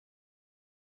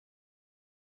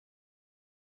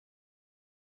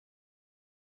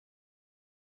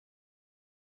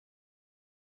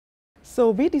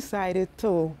So we decided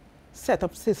to set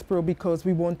up Sispro because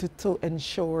we wanted to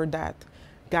ensure that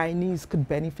Guyanese could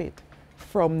benefit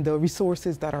from the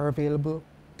resources that are available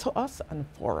to us and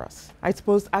for us. I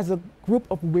suppose as a group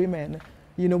of women,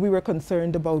 we were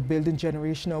concerned about building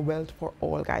generational wealth for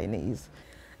all Guyanese.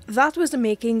 That was the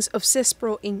makings of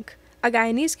Sispro Inc, a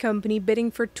Guyanese company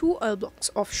bidding for 2 oil blocks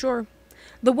offshore.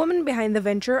 The women behind the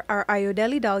venture are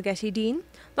Ayodele Dalgety Dean,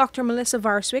 Dr. Melissa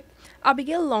Varsyck,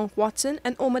 Abigail Long-Watson,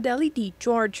 and Omadeli D.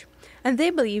 George, and they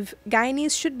believe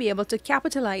Guyanese should be able to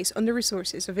capitalize on the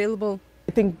resources available.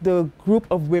 I think the group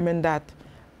of women that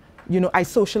I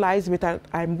socialize with and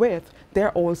I'm with,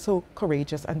 they're also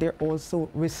courageous and they're also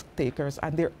risk takers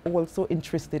and they're also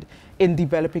interested in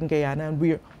developing Guyana, and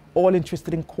we're all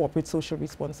interested in corporate social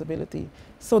responsibility.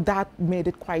 So that made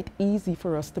it quite easy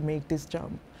for us to make this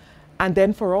jump. And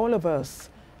then for all of us,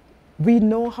 we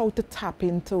know how to tap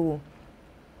into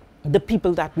the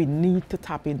people that we need to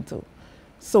tap into.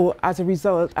 So as a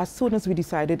result, as soon as we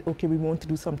decided, okay, we want to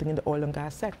do something in the oil and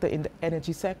gas sector, in the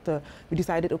energy sector, we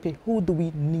decided, okay, who do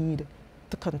we need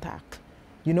to contact?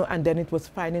 And then it was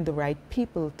finding the right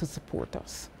people to support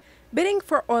us. Bidding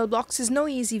for oil blocks is no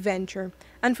easy venture,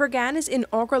 and for Guyana's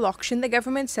inaugural auction, the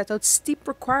government set out steep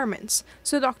requirements.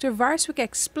 So Dr. Varsyck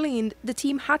explained the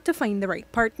team had to find the right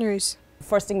partners.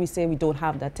 First thing we say, we don't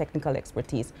have that technical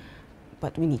expertise,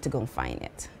 but we need to go and find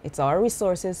it. It's our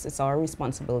resources, it's our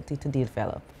responsibility to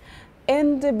develop.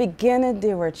 In the beginning,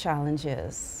 there were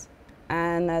challenges.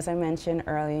 And as I mentioned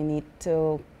earlier, you need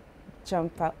to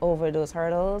jump over those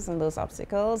hurdles and those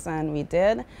obstacles, and we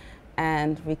did.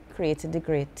 And we created a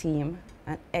great team,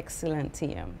 an excellent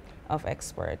team of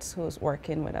experts who's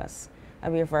working with us.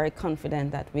 And we are very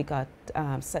confident that we got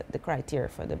set the criteria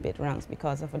for the bid rounds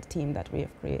because of the team that we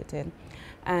have created.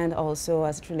 And also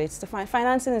as it relates to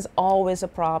financing is always a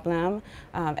problem.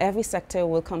 Every sector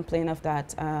will complain of that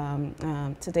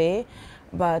today,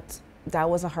 but that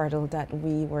was a hurdle that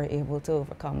we were able to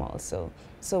overcome also.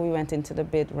 So we went into the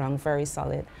bid round very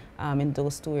solid in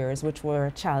those 2 years, which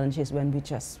were challenges when we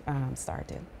just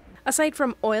started. Aside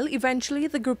from oil, eventually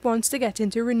the group wants to get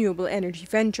into renewable energy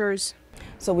ventures.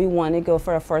 So we want to go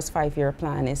for our first 5-year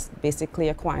plan is basically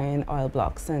acquiring oil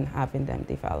blocks and having them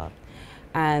developed.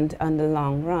 And on the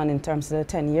long run, in terms of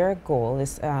the 10-year goal,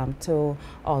 is to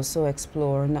also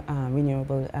explore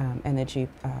renewable energy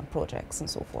projects and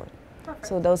so forth. Perfect.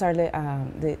 So those are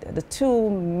the 2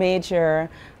 major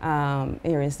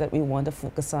areas that we want to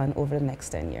focus on over the next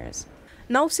 10 years.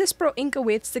 Now Sispro Inc.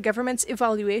 awaits the government's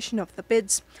evaluation of the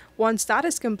bids. Once that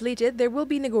is completed, there will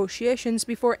be negotiations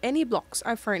before any blocks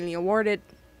are finally awarded.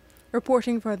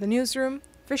 Reporting for the newsroom,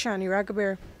 Vishani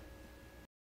Ragobeer.